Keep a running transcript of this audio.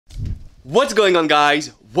What's going on,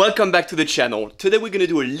 guys? Welcome back to the channel. Today we're going to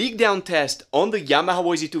do a leak down test on the Yamaha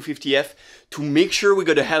YZ250F to make sure we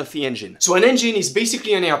got a healthy engine. So an engine is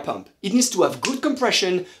basically an air pump. It needs to have good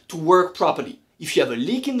compression to work properly. If you have a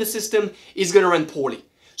leak in the system, it's going to run poorly.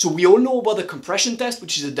 So we all know about the compression test,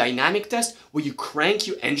 which is a dynamic test where you crank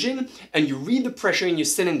your engine and you read the pressure in your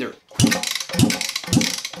cylinder.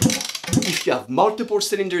 If you have multiple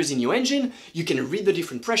cylinders in your engine, you can read the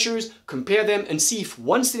different pressures, compare them, and see if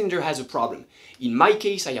one cylinder has a problem. In my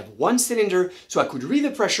case, I have one cylinder, so I could read the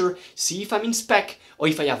pressure, see if I'm in spec, or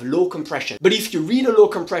if I have low compression. But if you read a low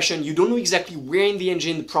compression, you don't know exactly where in the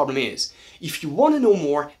engine the problem is. If you want to know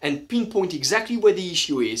more and pinpoint exactly where the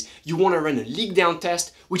issue is, you want to run a leak down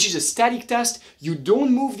test, which is a static test. You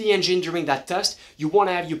don't move the engine during that test. You want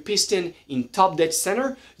to have your piston in top dead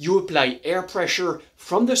center. You apply air pressure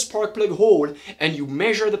from the spark plug hole and you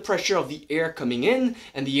measure the pressure of the air coming in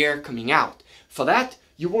and the air coming out. For that,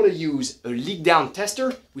 you want to use a leak down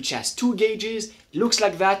tester, which has two gauges, looks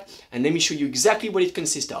like that, and let me show you exactly what it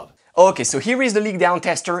consists of. Okay, so here is the leak down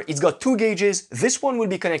tester. It's got two gauges. This one will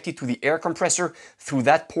be connected to the air compressor through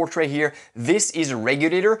that port right here. This is a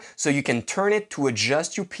regulator, so you can turn it to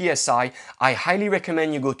adjust your PSI. I highly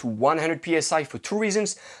recommend you go to 100 PSI for two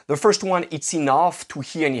reasons. The first one, it's enough to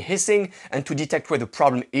hear any hissing and to detect where the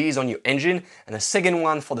problem is on your engine. And the second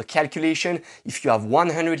one, for the calculation, if you have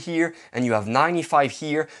 100 here and you have 95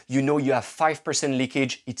 here, you know you have 5%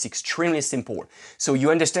 leakage. It's extremely simple. So you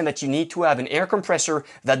understand that you need to have an air compressor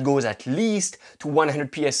that goes at least to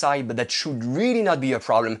 100 psi, but that should really not be a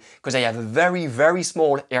problem because I have a very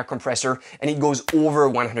small air compressor and it goes over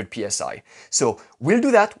 100 psi. So we'll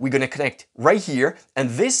do that. We're going to connect right here,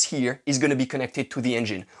 and this here is going to be connected to the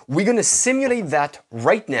engine. We're going to simulate that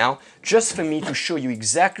right now just for me to show you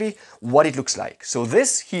exactly what it looks like. So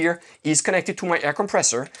this here is connected to my air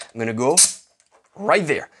compressor. I'm going to go right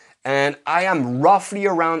there, and I am roughly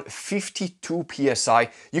around 52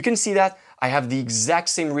 psi. You can see that I have the exact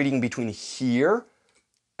same reading between here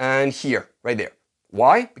and here, right there.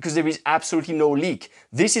 Why? Because there is absolutely no leak.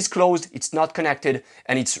 This is closed, it's not connected,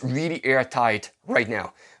 and it's really airtight right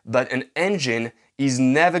now. But an engine is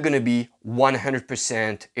never going to be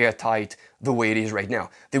 100% airtight the way it is right now.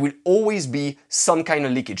 There will always be some kind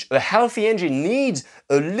of leakage. A healthy engine needs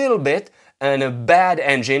a little bit, and a bad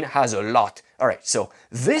engine has a lot. All right, so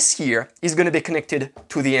this here is going to be connected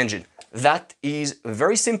to the engine. That is a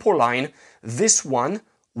very simple line. This one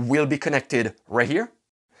will be connected right here.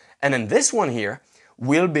 And then this one here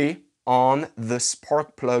will be on the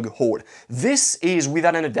spark plug hole. This is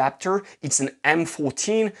without an adapter. It's an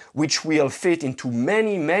M14, which will fit into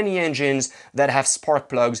many engines that have spark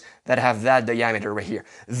plugs that have that diameter right here.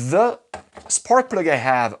 The spark plug I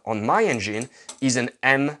have on my engine is an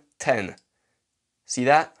M10. See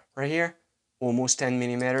that right here? Almost 10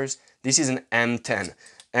 millimeters. This is an M10.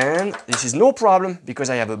 And this is no problem because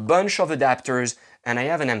I have a bunch of adapters and I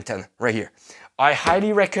have an M10 right here. I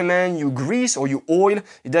highly recommend you grease or you oil.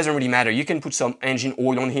 It doesn't really matter. You can put some engine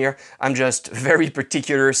oil on here. I'm just very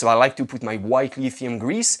particular, so I like to put my white lithium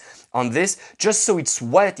grease on this just so it's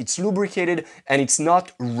wet, it's lubricated, and it's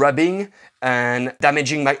not rubbing and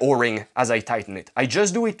damaging my O-ring as I tighten it. I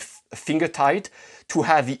just do it finger tight to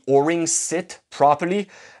have the O-ring sit properly.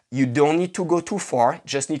 You don't need to go too far, it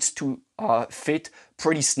just needs to fit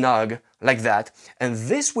pretty snug like that. And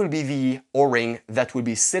this will be the O-ring that will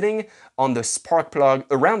be sitting on the spark plug,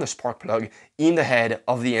 around the spark plug in the head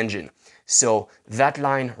of the engine. So that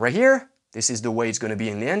line right here, this is the way it's going to be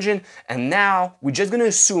in the engine. And now we're just going to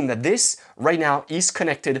assume that this right now is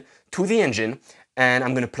connected to the engine, and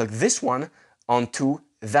I'm going to plug this one onto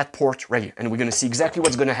that port right here. And we're going to see exactly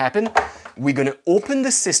what's going to happen. We're going to open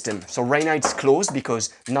the system. So right now it's closed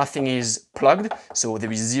because nothing is plugged. So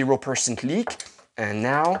there is 0% leak. And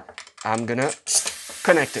now I'm going to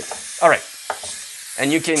connect it. All right.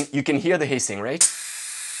 And you can hear the hissing, right?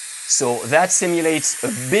 So that simulates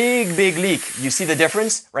a big leak. You see the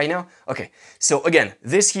difference right now? Okay. So again,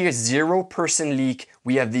 this here is 0% leak.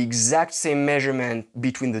 We have the exact same measurement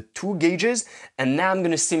between the two gauges. And now I'm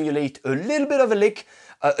going to simulate a little bit of a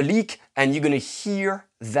leak, and you're going to hear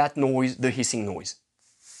that noise, the hissing noise.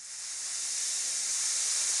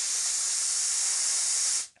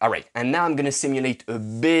 All right, and now I'm going to simulate a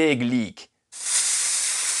big leak.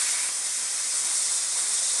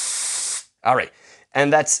 All right,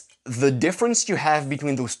 and that's the difference you have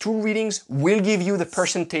between those two readings will give you the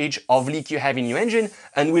percentage of leak you have in your engine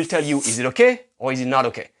and will tell you, is it okay or is it not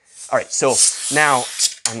okay? All right, so now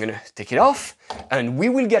I'm going to take it off and we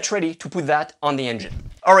will get ready to put that on the engine.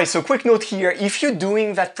 Alright, so quick note here, if you're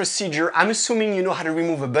doing that procedure, I'm assuming you know how to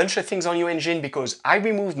remove a bunch of things on your engine because I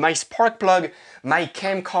removed my spark plug, my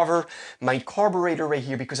cam cover, my carburetor right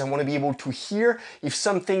here because I want to be able to hear if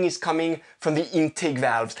something is coming from the intake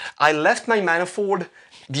valves. I left my manifold,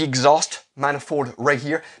 the exhaust manifold right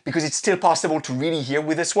here because it's still possible to really hear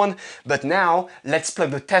with this one, but now let's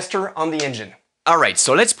plug the tester on the engine. Alright,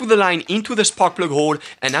 so let's put the line into the spark plug hole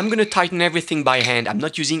and I'm gonna tighten everything by hand. I'm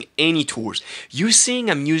not using any tools. You're seeing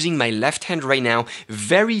I'm using my left hand right now.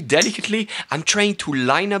 Very delicately, I'm trying to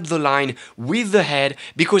line up the line with the head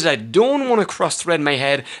because I don't want to cross thread my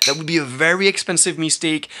head. That would be a very expensive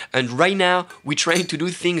mistake, and right now we're trying to do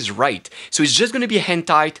things right. So it's just gonna be hand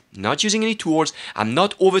tight, not using any tools. I'm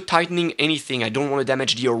not over tightening anything. I don't want to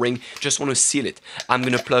damage the O-ring, just want to seal it. I'm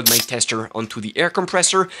gonna plug my tester onto the air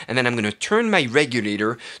compressor and then I'm gonna turn my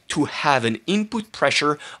regulator to have an input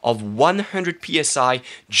pressure of 100 psi,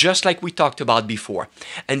 just like we talked about before.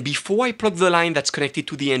 And before I plug the line that's connected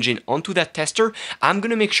to the engine onto that tester, I'm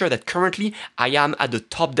gonna make sure that currently I am at the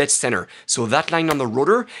top dead center. So that line on the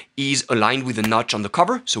rotor is aligned with the notch on the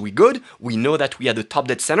cover, so we're good. We know that we are the top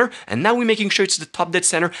dead center, and now we're making sure it's the top dead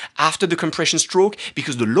center after the compression stroke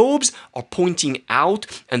because the lobes are pointing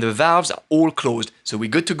out and the valves are all closed. So we're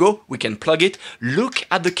good to go, we can plug it. Look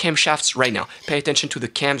at the camshafts right now. Pay attention to the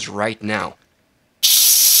cams right now.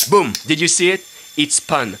 Boom! Did you see it? It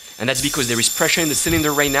spun, and that's because there is pressure in the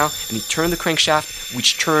cylinder right now, and it turned the crankshaft,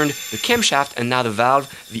 which turned the camshaft, and now the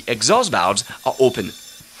valve, the exhaust valves, are open.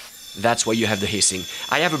 That's why you have the hissing.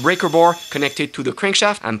 I have a breaker bar connected to the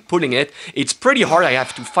crankshaft. I'm pulling it. It's pretty hard. I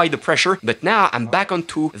have to fight the pressure, but now I'm back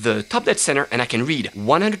onto the top dead center, and I can read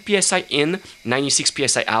 100 psi in, 96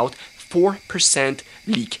 psi out, 4%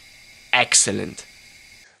 leak. Excellent.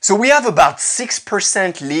 So we have about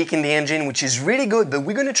 6% leak in the engine, which is really good, but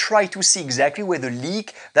we're going to try to see exactly where the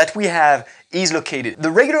leak that we have is located. The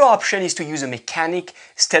regular option is to use a mechanic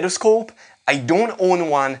stethoscope. I don't own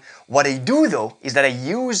one. What I do though is that I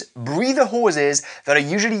use breather hoses that I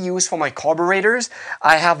usually use for my carburetors.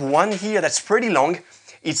 I have one here that's pretty long.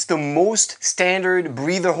 It's the most standard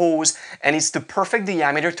breather hose and it's the perfect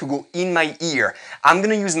diameter to go in my ear. I'm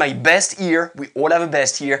gonna use my best ear. We all have a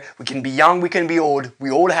best ear. We can be young, we can be old.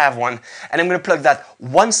 We all have one. And I'm gonna plug that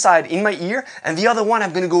one side in my ear and the other one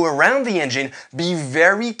I'm gonna go around the engine. Be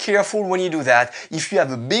very careful when you do that. If you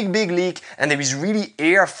have a big leak and there is really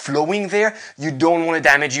air flowing there, you don't want to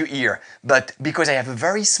damage your ear. But because I have a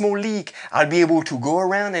very small leak, I'll be able to go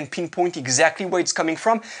around and pinpoint exactly where it's coming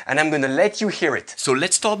from and I'm gonna let you hear it. So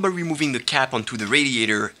let's start by removing the cap onto the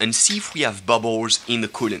radiator and see if we have bubbles in the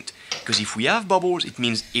coolant. Because if we have bubbles, it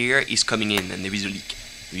means air is coming in and there is a leak.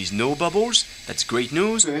 There is no bubbles, that's great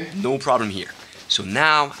news, no problem here. So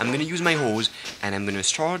now I'm gonna use my hose and I'm gonna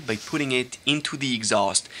start by putting it into the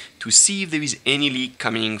exhaust to see if there is any leak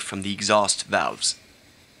coming from the exhaust valves.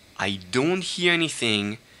 I don't hear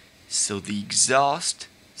anything, so the exhaust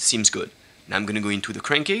seems good. Now I'm gonna go into the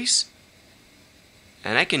crankcase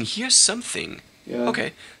and I can hear something. Yeah.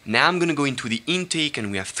 Okay, now I'm gonna go into the intake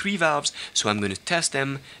and we have 3 valves, so I'm gonna test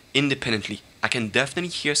them independently. I can definitely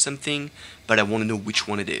hear something, but I wanna know which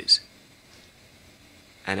one it is.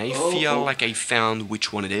 And I feel like I found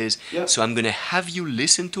which one it is, so I'm gonna have you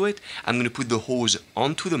listen to it. I'm gonna put the hose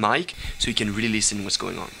onto the mic so you can really listen what's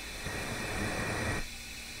going on.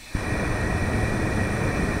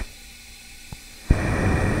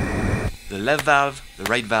 The left valve, the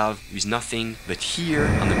right valve, there is nothing, but here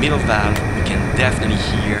on the middle valve, we can definitely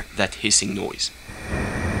hear that hissing noise.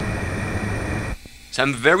 So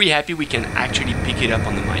I'm very happy we can actually pick it up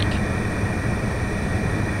on the mic.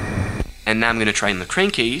 And now I'm going to try in the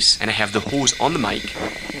crankcase, and I have the hose on the mic.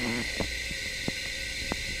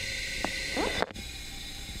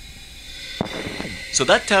 So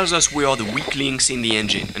that tells us where are the weak links in the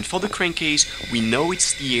engine, and for the crankcase we know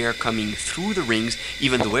it's the air coming through the rings.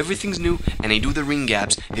 Even though everything's new and I do the ring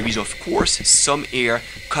gaps, there is of course some air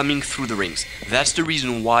coming through the rings. That's the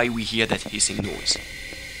reason why we hear that hissing noise.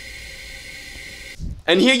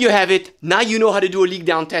 And here you have it. Now you know how to do a leak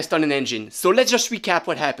down test on an engine. So let's just recap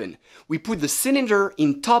what happened. We put the cylinder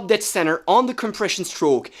in top dead center on the compression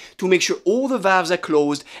stroke to make sure all the valves are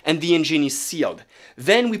closed and the engine is sealed.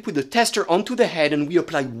 Then we put the tester onto the head and we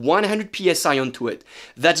apply 100 psi onto it.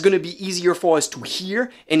 That's going to be easier for us to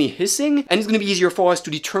hear any hissing, and it's going to be easier for us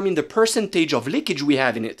to determine the percentage of leakage we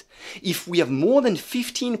have in it. If we have more than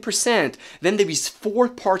 15%, then there is 4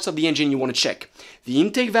 parts of the engine you want to check. The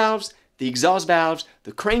intake valves, the exhaust valves,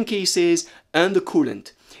 the crankcases, and the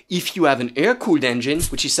coolant. If you have an air-cooled engine,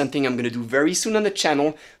 which is something I'm going to do very soon on the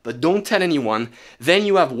channel, but don't tell anyone, then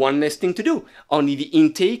you have one less thing to do. Only the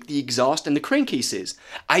intake, the exhaust, and the crankcases.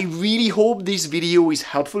 I really hope this video is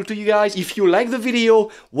helpful to you guys. If you like the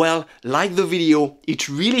video, well, like the video. It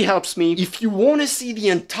really helps me. If you want to see the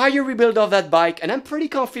entire rebuild of that bike, and I'm pretty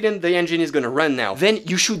confident the engine is going to run now, then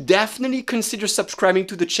you should definitely consider subscribing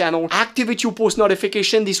to the channel. Activate your post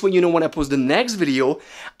notification. This way you know when I post the next video.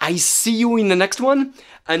 I see you in the next one.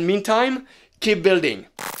 And meantime, keep building.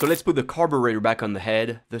 So let's put the carburetor back on the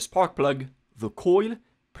head, the spark plug, the coil,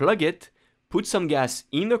 plug it, put some gas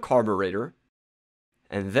in the carburetor,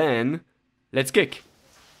 and then let's kick.